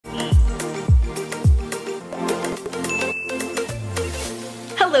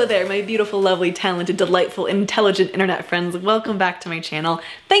Hello there, my beautiful, lovely, talented, delightful, intelligent internet friends. Welcome back to my channel.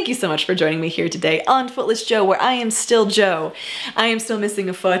 Thank you so much for joining me here today on Footless Joe, where I am still Joe. I am still missing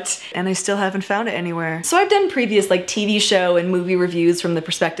a foot, and I still haven't found it anywhere. So I've done previous TV show and movie reviews from the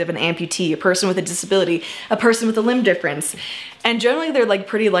perspective of an amputee, a person with a disability, a person with a limb difference. And generally they're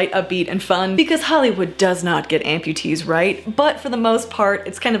pretty light, upbeat, and fun because Hollywood does not get amputees right, but for the most part,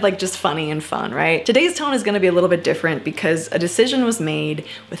 it's kind of just funny and fun, right? Today's tone is gonna be a little bit different because a decision was made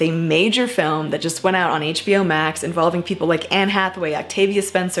with a major film that just went out on HBO Max involving people like Anne Hathaway, Octavia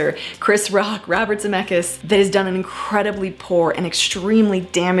Spencer, Chris Rock, Robert Zemeckis, that has done an incredibly poor and extremely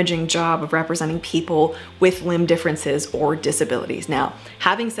damaging job of representing people with limb differences or disabilities. Now,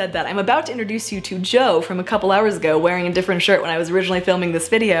 having said that, I'm about to introduce you to Joe from a couple hours ago wearing a different shirt when I was originally filming this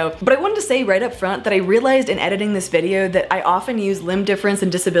video, but I wanted to say right up front that I realized in editing this video that I often use limb difference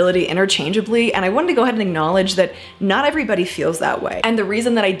and disability interchangeably, and I wanted to go ahead and acknowledge that not everybody feels that way. And the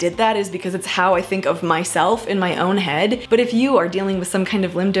reason that I did that is because it's how I think of myself in my own head. But if you are dealing with some kind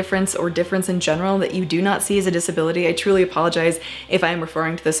of limb difference or difference in general that you do not see as a disability, I truly apologize if I am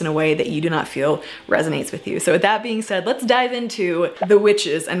referring to this in a way that you do not feel resonates with you. So with that being said, let's dive into The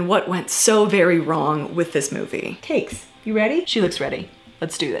Witches and what went so very wrong with this movie. Takes. You ready? She looks ready.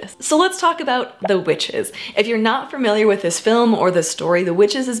 Let's do this. So let's talk about The Witches. If you're not familiar with this film or this story, The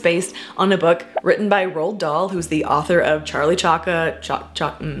Witches is based on a book written by Roald Dahl, who's the author of Charlie Wonka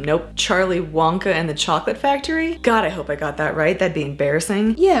and the Chocolate Factory. God, I hope I got that right. That'd be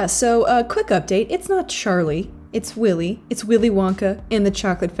embarrassing. Yeah, so quick update. It's not Charlie. It's Willy. It's Willy Wonka in the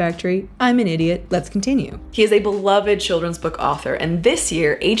Chocolate Factory. I'm an idiot. Let's continue. He is a beloved children's book author, and this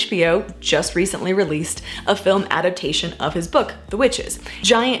year, HBO just recently released a film adaptation of his book, The Witches.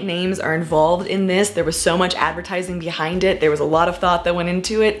 Giant names are involved in this. There was so much advertising behind it. There was a lot of thought that went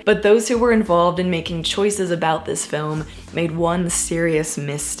into it, but those who were involved in making choices about this film made one serious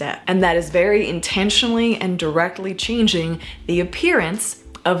misstep, and that is very intentionally and directly changing the appearance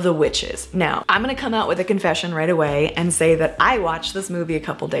of The Witches. Now, I'm gonna come out with a confession right away and say that I watched this movie a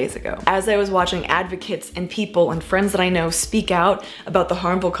couple days ago. As I was watching advocates and people and friends that I know speak out about the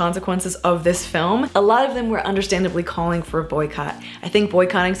harmful consequences of this film, a lot of them were understandably calling for a boycott. I think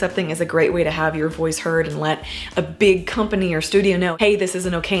boycotting something is a great way to have your voice heard and let a big company or studio know, hey, this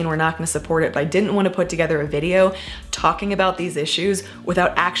isn't okay and we're not gonna support it. But I didn't want to put together a video talking about these issues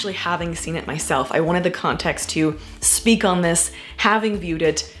without actually having seen it myself. I wanted the context to speak on this, having viewed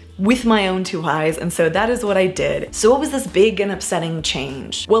it with my own two eyes, and so that is what I did. So what was this big and upsetting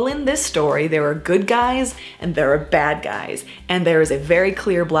change? Well, in this story, there are good guys and there are bad guys, and there is a very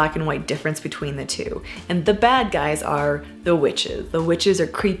clear black and white difference between the two. And the bad guys are the witches. The witches are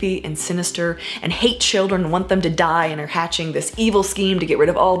creepy and sinister and hate children, want them to die, and are hatching this evil scheme to get rid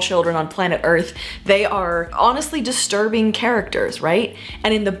of all children on planet Earth. They are honestly disturbing characters, right?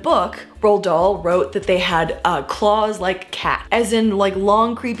 And in the book, Roald Dahl wrote that they had claws like cat, as in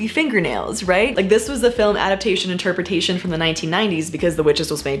long creepy fingernails, right? This was the film adaptation interpretation from the 1990s because The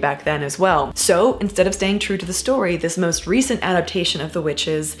Witches was made back then as well. So instead of staying true to the story, this most recent adaptation of The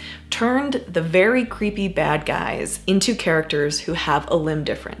Witches turned the very creepy bad guys into characters who have a limb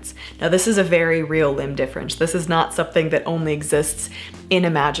difference. Now this is a very real limb difference. This is not something that only exists in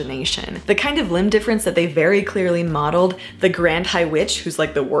imagination. The kind of limb difference that they very clearly modeled, the Grand High Witch, who's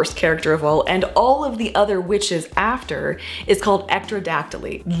the worst character of all, and all of the other witches after, is called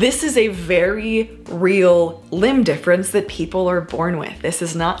ectrodactyly. This is a very real limb difference that people are born with. This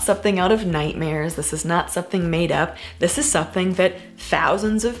is not something out of nightmares. This is not something made up. This is something that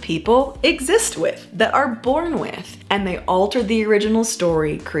thousands of people exist with, that are born with. And they altered the original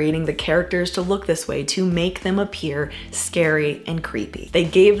story, creating the characters to look this way to make them appear scary and creepy. They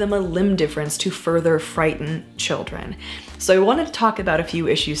gave them a limb difference to further frighten children. So I wanted to talk about a few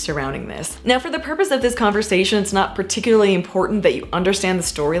issues surrounding this. Now, for the purpose of this conversation, it's not particularly important that you understand the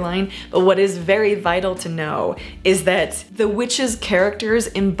storyline, but what is very vital to know is that the witches' characters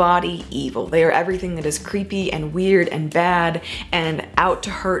embody evil. They are everything that is creepy and weird and bad and out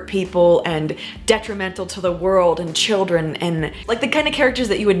to hurt people and detrimental to the world and children, and the kind of characters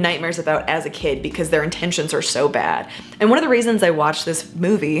that you had nightmares about as a kid because their intentions are so bad. And one of the reasons I watched this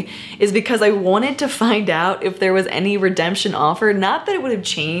movie is because I wanted to find out if there was any redemption offered. Not that it would have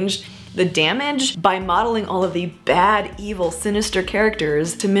changed the damage by modeling all of the bad, evil, sinister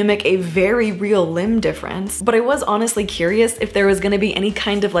characters to mimic a very real limb difference, but I was honestly curious if there was gonna be any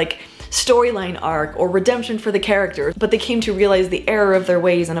kind of storyline arc or redemption for the characters, but they came to realize the error of their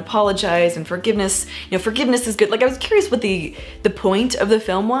ways and apologize, and forgiveness, forgiveness is good. I was curious what the point of the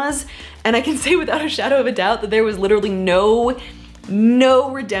film was, and I can say without a shadow of a doubt that there was literally no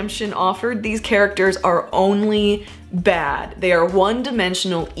redemption offered. These characters are only bad. They are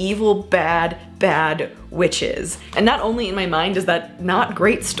one-dimensional, evil, bad witches. And not only in my mind is that not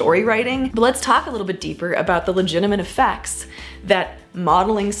great story writing, but let's talk a little bit deeper about the legitimate effects that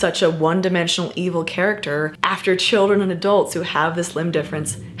modeling such a one-dimensional evil character after children and adults who have this limb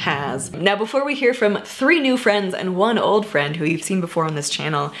difference has. Now, before we hear from 3 new friends and 1 old friend who you've seen before on this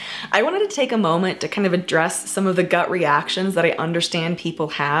channel, I wanted to take a moment to kind of address some of the gut reactions that I understand people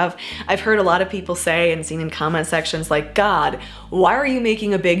have. I've heard a lot of people say and seen in comment sections like, God, why are you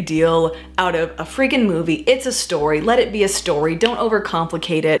making a big deal out of a freaking movie? It's a story. Let it be a story. Don't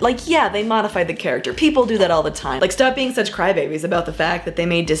overcomplicate it. Like, yeah, they modified the character. People do that all the time. Like, stop being such crybabies about the fact that they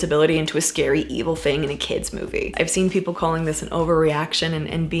made disability into a scary, evil thing in a kid's movie. I've seen people calling this an overreaction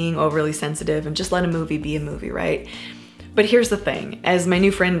and being overly sensitive, and just let a movie be a movie, right? But here's the thing, as my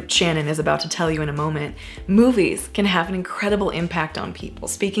new friend Shannon is about to tell you in a moment, movies can have an incredible impact on people.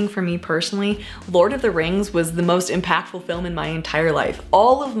 Speaking for me personally, Lord of the Rings was the most impactful film in my entire life.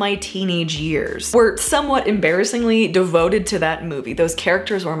 All of my teenage years were somewhat embarrassingly devoted to that movie. Those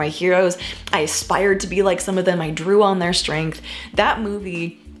characters were my heroes. I aspired to be like some of them. I drew on their strength. That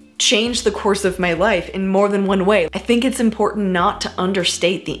movie changed the course of my life in more than one way. I think it's important not to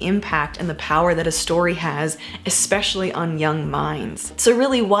understate the impact and the power that a story has, especially on young minds. So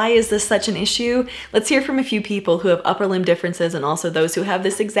really, why is this such an issue? Let's hear from a few people who have upper limb differences and also those who have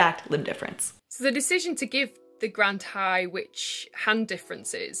this exact limb difference. So the decision to give the Grand High Witch hand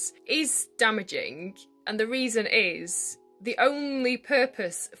differences is damaging, and the reason is the only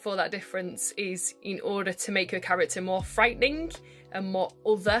purpose for that difference is in order to make your character more frightening and more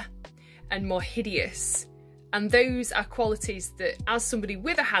other and more hideous. And those are qualities that, as somebody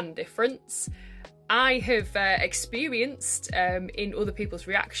with a hand difference, I have experienced in other people's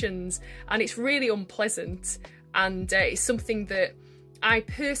reactions, and it's really unpleasant, and it's something that I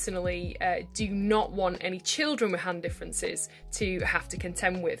personally do not want any children with hand differences to have to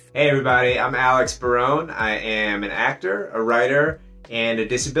contend with. Hey everybody, I'm Alex Barone. I am an actor, a writer, and a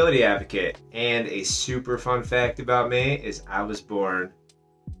disability advocate. And a super fun fact about me is I was born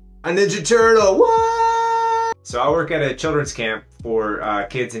a Ninja Turtle. What? So I work at a children's camp for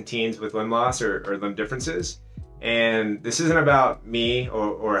kids and teens with limb loss or limb differences. And this isn't about me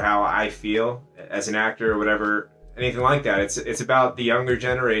or how I feel as an actor or whatever, anything like that. It's about the younger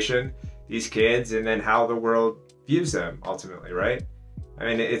generation, these kids, and then how the world views them ultimately, right? I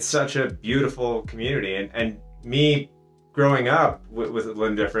mean, it's such a beautiful community, and me growing up with a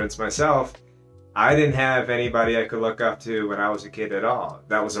limb difference myself, I didn't have anybody I could look up to when I was a kid at all.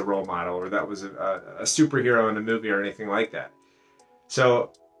 That was a role model, or that was a superhero in a movie or anything like that.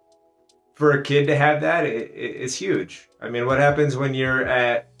 So for a kid to have that, it's huge. I mean, what happens when you're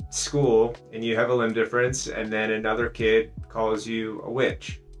at school and you have a limb difference and then another kid calls you a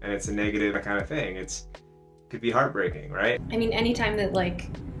witch and it's a negative kind of thing? It could be heartbreaking, right? I mean, anytime that like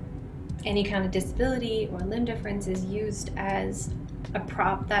any kind of disability or limb difference is used as a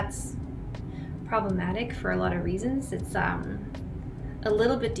prop, that's problematic for a lot of reasons. It's a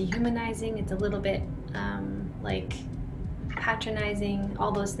little bit dehumanizing, it's a little bit like patronizing,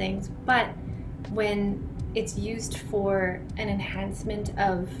 all those things. But when it's used for an enhancement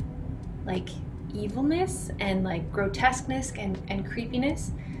of like evilness and like grotesqueness and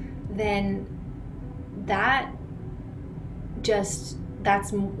creepiness, then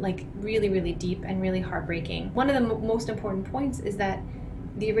that's like really, really deep and really heartbreaking. One of the most important points is that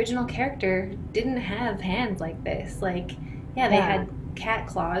the original character didn't have hands like this. Like, yeah, they had cat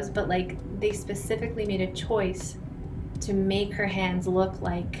claws, but like they specifically made a choice to make her hands look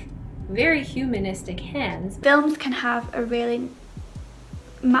like very humanistic hands. Films can have a really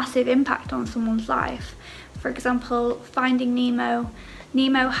massive impact on someone's life. For example, Finding Nemo.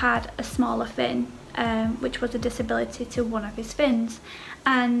 Nemo had a smaller fin, which was a disability to one of his fins,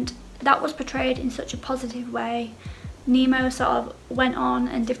 and that was portrayed in such a positive way. Nemo sort of went on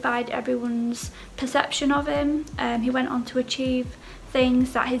and defied everyone's perception of him. He went on to achieve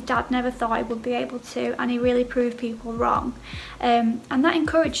things that his dad never thought he would be able to, and he really proved people wrong. And that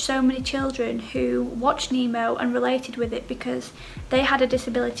encouraged so many children who watched Nemo and related with it because they had a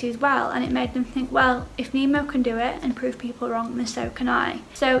disability as well, and it made them think, well, if Nemo can do it and prove people wrong, then so can I.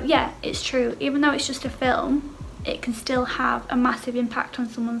 So yeah, it's true, even though it's just a film, it can still have a massive impact on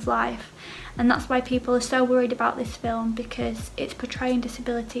someone's life. And that's why people are so worried about this film, because it's portraying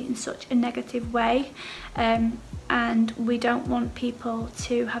disability in such a negative way, and we don't want people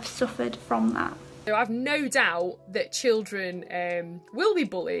to have suffered from that. So I've no doubt that children will be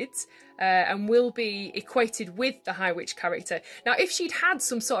bullied and will be equated with the High Witch character. Now, if she'd had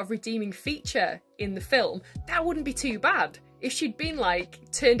some sort of redeeming feature in the film, that wouldn't be too bad. if she'd been like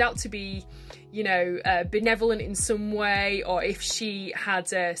turned out to be, you know, benevolent in some way, or if she had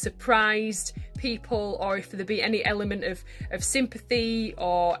surprised people, or if there'd be any element of sympathy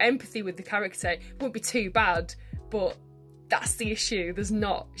or empathy with the character, it wouldn't be too bad. But that's the issue. There's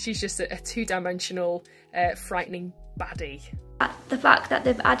not. She's just a two-dimensional, frightening baddie. The fact that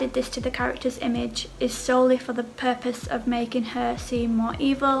they've added this to the character's image is solely for the purpose of making her seem more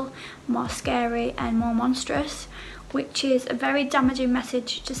evil, more scary and more monstrous, which is a very damaging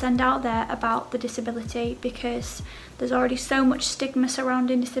message to send out there about the disability, because there's already so much stigma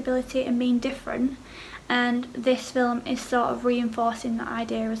surrounding disability and being different, and this film is sort of reinforcing that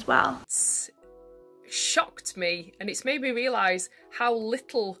idea as well. It's shocked me, and it's made me realise how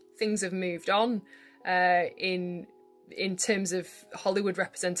little things have moved on in terms of Hollywood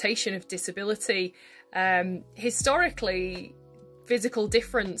representation of disability. Historically, physical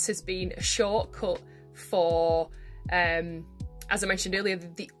difference has been a shortcut for, as I mentioned earlier,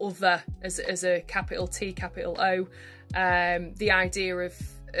 the other as a capital T, capital O. The idea of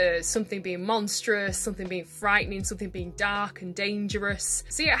something being monstrous, something being frightening, something being dark and dangerous.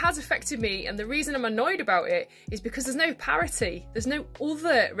 So yeah, it has affected me, and the reason I'm annoyed about it is because there's no parity. There's no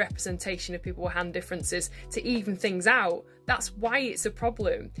other representation of people with hand differences to even things out. That's why it's a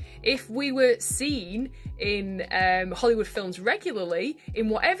problem. If we were seen in Hollywood films regularly, in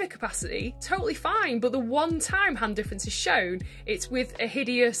whatever capacity, totally fine. But the one time hand difference is shown, it's with a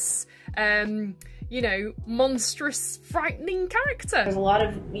hideous, you know, monstrous, frightening character. There's a lot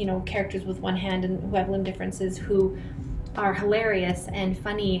of, you know, characters with one hand and who have limb differences who are hilarious and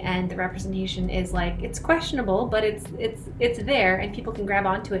funny, and the representation is like, it's questionable, but it's there, and people can grab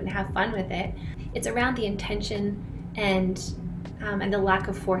onto it and have fun with it. It's around the intention and the lack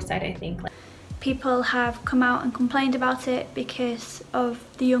of foresight, I think. People have come out and complained about it because of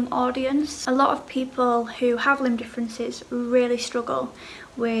the young audience. A lot of people who have limb differences really struggle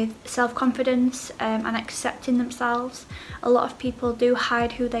with self-confidence and accepting themselves. A lot of people do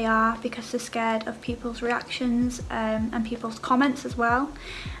hide who they are because they're scared of people's reactions and people's comments as well.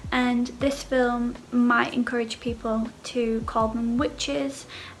 And this film might encourage people to call them witches,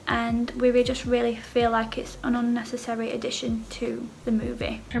 and we just really feel like it's an unnecessary addition to the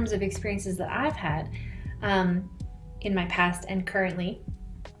movie. In terms of experiences that I've had in my past and currently,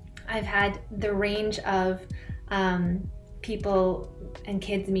 I've had the range of people and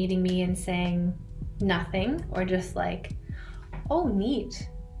kids meeting me and saying nothing, or just like, oh neat,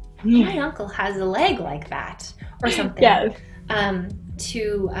 my uncle has a leg like that, or something. Yes.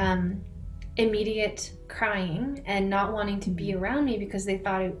 To immediate crying and not wanting to be around me because they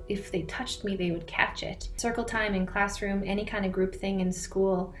thought if they touched me they would catch it. Circle time in classroom, any kind of group thing in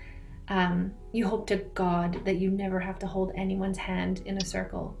school, you hope to God that you never have to hold anyone's hand in a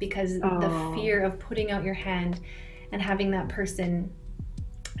circle, because the fear of putting out your hand and having that person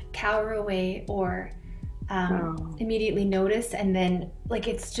cower away or immediately notice, and then like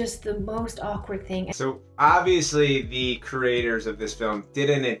it's just the most awkward thing. So obviously the creators of this film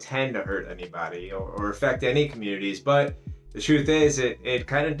didn't intend to hurt anybody or affect any communities, but the truth is it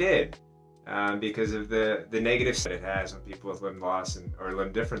kind of did, because of the negatives that it has on people with limb loss or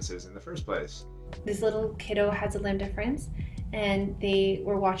limb differences in the first place. This little kiddo has a limb difference, and they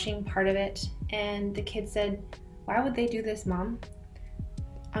were watching part of it, and the kid said, "Why would they do this, Mom?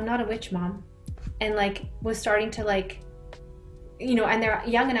 I'm not a witch, Mom." And like was starting to like, you know, and they're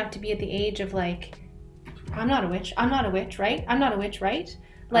young enough to be at the age of like, I'm not a witch, right? I'm not a witch, right?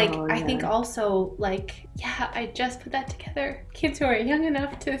 Like, I think also like, yeah, I just put that together. Kids who are young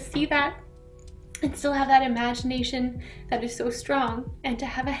enough to see that and still have that imagination that is so strong, and to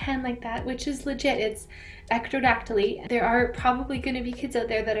have a hand like that, which is legit, it's ectrodactyly. There are probably going to be kids out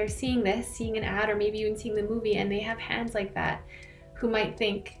there that are seeing this, seeing an ad, or maybe even seeing the movie, and they have hands like that, who might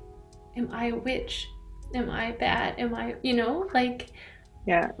think, am I a witch? Am I bad? Am I, you know, like,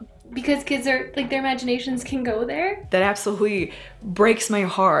 Yeah. Because kids are, like, their imaginations can go there. That absolutely breaks my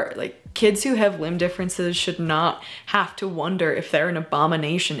heart. Like, kids who have limb differences should not have to wonder if they're an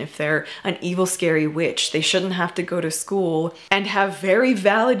abomination, if they're an evil, scary witch. They shouldn't have to go to school and have very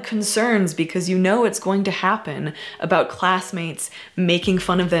valid concerns, because you know it's going to happen, about classmates making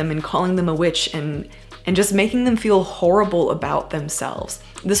fun of them and calling them a witch and just making them feel horrible about themselves.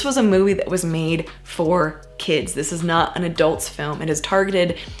 This was a movie that was made for kids. This is not an adult's film. It is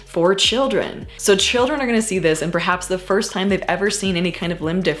targeted for children. So children are gonna see this, and perhaps the first time they've ever seen any kind of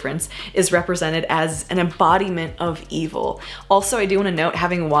limb difference is represented as an embodiment of evil. Also, I do wanna note,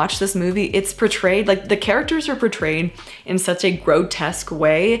 having watched this movie, it's portrayed, like, the characters are portrayed in such a grotesque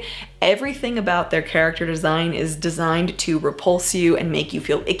way, Everything about their character design is designed to repulse you and make you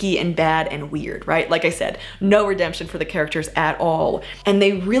feel icky and bad and weird, right? Like I said, no redemption for the characters at all. And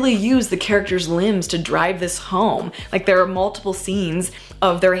they really use the characters' limbs to drive this home. Like there are multiple scenes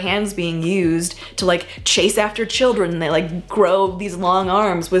of their hands being used to like chase after children, and they like grow these long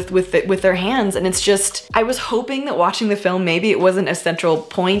arms with their hands, and it's just, I was hoping that watching the film, maybe it wasn't a central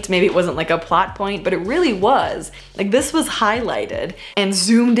point, maybe it wasn't like a plot point, but it really was. Like this was highlighted and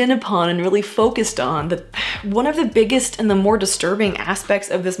zoomed in upon and really focused on. One of the biggest and the more disturbing aspects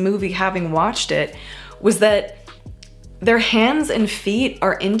of this movie, having watched it, was that their hands and feet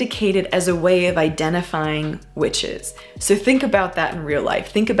are indicated as a way of identifying witches. So think about that in real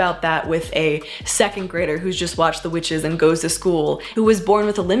life. Think about that with a second grader who's just watched The Witches and goes to school, who was born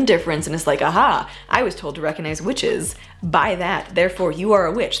with a limb difference and is like, aha, I was told to recognize witches by that. Therefore, you are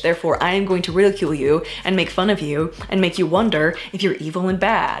a witch. Therefore, I am going to ridicule you and make fun of you and make you wonder if you're evil and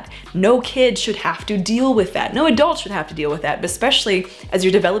bad. No kid should have to deal with that. No adult should have to deal with that, but especially as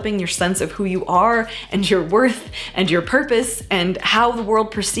you're developing your sense of who you are and your worth and your purpose and how the world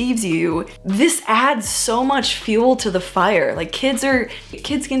perceives you. This adds so much fuel to the fire. Like kids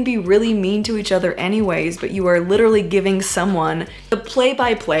can be really mean to each other anyways, but you are literally giving someone the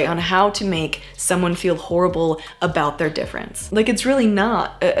play-by-play on how to make someone feel horrible about their difference. Like it's really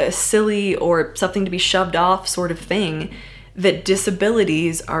not a silly or something to be shoved off sort of thing that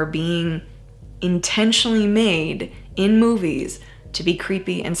disabilities are being intentionally made in movies to be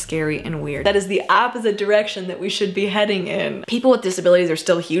creepy and scary and weird. That is the opposite direction that we should be heading in. People with disabilities are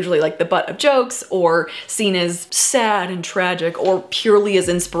still hugely like the butt of jokes, or seen as sad and tragic, or purely as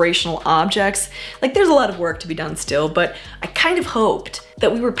inspirational objects. Like there's a lot of work to be done still, but I kind of hoped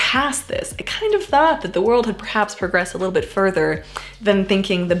that we were past this. I kind of thought that the world had perhaps progressed a little bit further than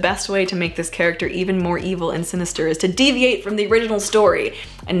thinking the best way to make this character even more evil and sinister is to deviate from the original story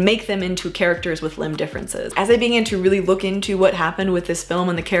and make them into characters with limb differences. As I began to really look into what happened with this film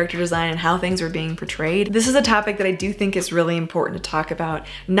and the character design and how things were being portrayed, this is a topic that I do think is really important to talk about,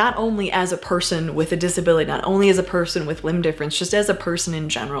 not only as a person with a disability, not only as a person with limb difference, just as a person in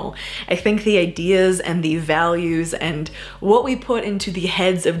general. I think the ideas and the values and what we put into the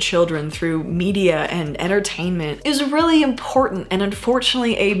heads of children through media and entertainment is really important, and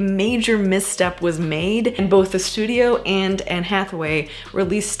unfortunately a major misstep was made, and both the studio and Anne Hathaway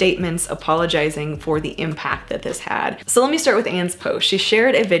released statements apologizing for the impact that this had. So let me start with Anne's post. She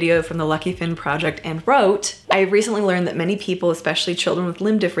shared a video from the Lucky Finn Project and wrote, "I have recently learned that many people, especially children with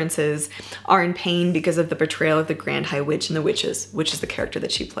limb differences, are in pain because of the portrayal of the Grand High Witch in The Witches," which is the character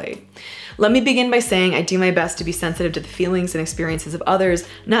that she played. "Let me begin by saying I do my best to be sensitive to the feelings and experiences of others,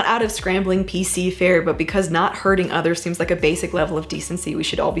 not out of scrambling PC fare, but because not hurting others seems like a basic level of decency we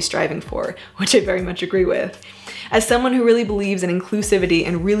should all be striving for," which I very much agree with. "As someone who really believes in inclusivity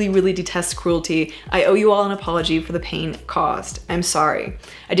and really detests cruelty, I owe you all an apology for the pain caused. I'm sorry.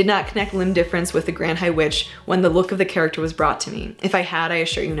 I did not connect limb difference with the Grand High Witch when the look of the character was brought to me. If I had, I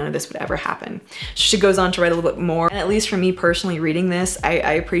assure you none of this would ever happen." She goes on to write a little bit more, and at least for me personally reading this,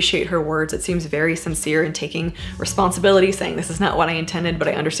 I appreciate her words. It seems very sincere in taking responsibility, saying this is not what I intended, but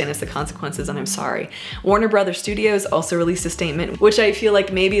I understand it's the consequences and I'm sorry. Warner Brothers Studios also released a statement, which I feel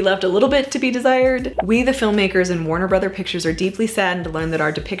like maybe left a little bit to be desired. "We, the filmmakers and Warner Brothers Pictures, are deeply saddened to learn that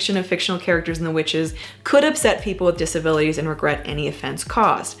our depiction of fictional characters in The Witches could upset people with disabilities and regret any offense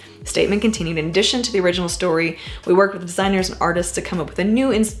caused." The statement continued, "In addition to the original story, we worked with designers and artists to come up with a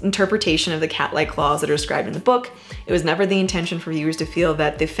new interpretation of the cat-like claws that are described in the book. It was never the intention for viewers to feel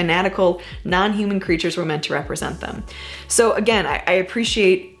that the fanatical, non-human creatures were meant to represent them." So again, I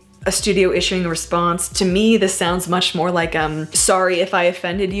appreciate a studio issuing a response. To me, this sounds much more like sorry if I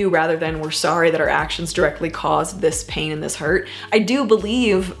offended you, rather than we're sorry that our actions directly caused this pain and this hurt. I do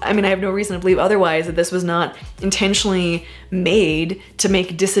believe, I mean, I have no reason to believe otherwise, that this was not intentionally made to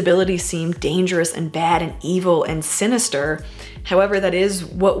make disability seem dangerous and bad and evil and sinister. However, that is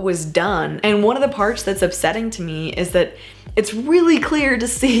what was done. And one of the parts that's upsetting to me is that it's really clear to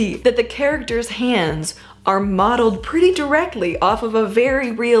see that the characters' hands are modeled pretty directly off of a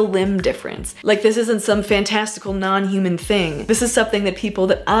very real limb difference. Like this isn't some fantastical non-human thing. This is something that people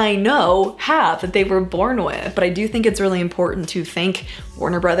that I know have, that they were born with. But I do think it's really important to thank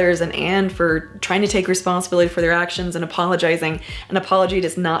Warner Brothers and Anne for trying to take responsibility for their actions and apologizing. An apology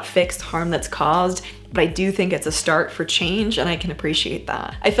does not fix harm that's caused, but I do think it's a start for change, and I can appreciate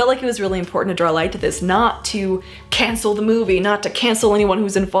that. I felt like it was really important to draw light to this, not to cancel the movie, not to cancel anyone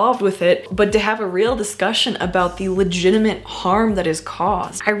who's involved with it, but to have a real discussion discussion about the legitimate harm that is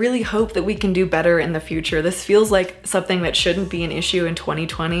caused. I really hope that we can do better in the future. This feels like something that shouldn't be an issue in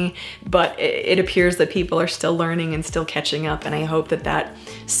 2020, but it appears that people are still learning and still catching up, and I hope that that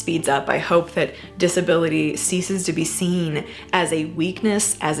speeds up. I hope that disability ceases to be seen as a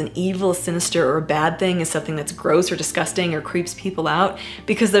weakness, as an evil, sinister, or a bad thing, as something that's gross or disgusting or creeps people out,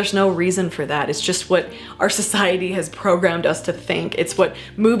 because there's no reason for that. It's just what our society has programmed us to think. It's what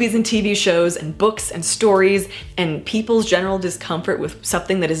movies and TV shows and books and stories and people's general discomfort with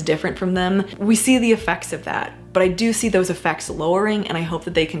something that is different from them. We see the effects of that. But I do see those effects lowering, and I hope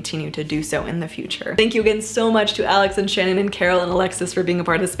that they continue to do so in the future. Thank you again so much to Alex and Shannon and Carol and Alexis for being a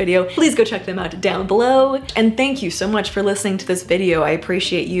part of this video. Please go check them out down below. And thank you so much for listening to this video. I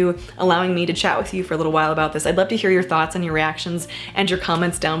appreciate you allowing me to chat with you for a little while about this. I'd love to hear your thoughts and your reactions and your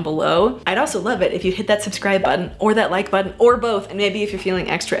comments down below. I'd also love it if you hit that subscribe button or that like button or both, and maybe if you're feeling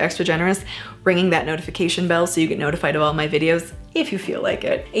extra generous, ringing that notification bell so you get notified of all my videos if you feel like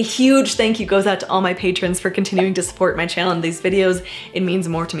it. A huge thank you goes out to all my patrons for continuing to support my channel and these videos. It means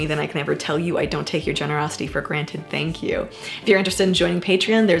more to me than I can ever tell you. I don't take your generosity for granted. Thank you. If you're interested in joining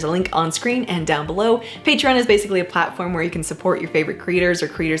Patreon, there's a link on screen and down below. Patreon is basically a platform where you can support your favorite creators or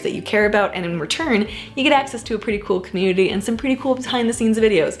creators that you care about, and in return, you get access to a pretty cool community and some pretty cool behind the scenes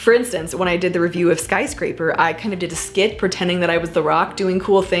videos. For instance, when I did the review of Skyscraper, I kind of did a skit pretending that I was The Rock doing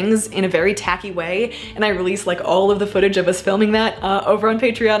cool things in a very tacky way, and I released like all of the footage of us filming that over on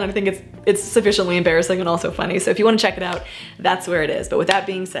Patreon, and I think it's sufficiently embarrassing and also funny. So if you want to check it out, that's where it is. But with that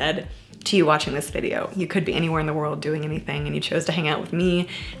being said, to you watching this video, you could be anywhere in the world doing anything, and you chose to hang out with me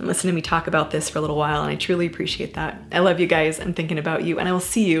and listen to me talk about this for a little while, and I truly appreciate that. I love you guys. I'm thinking about you, and I will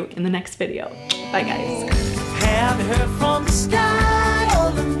see you in the next video. Bye guys.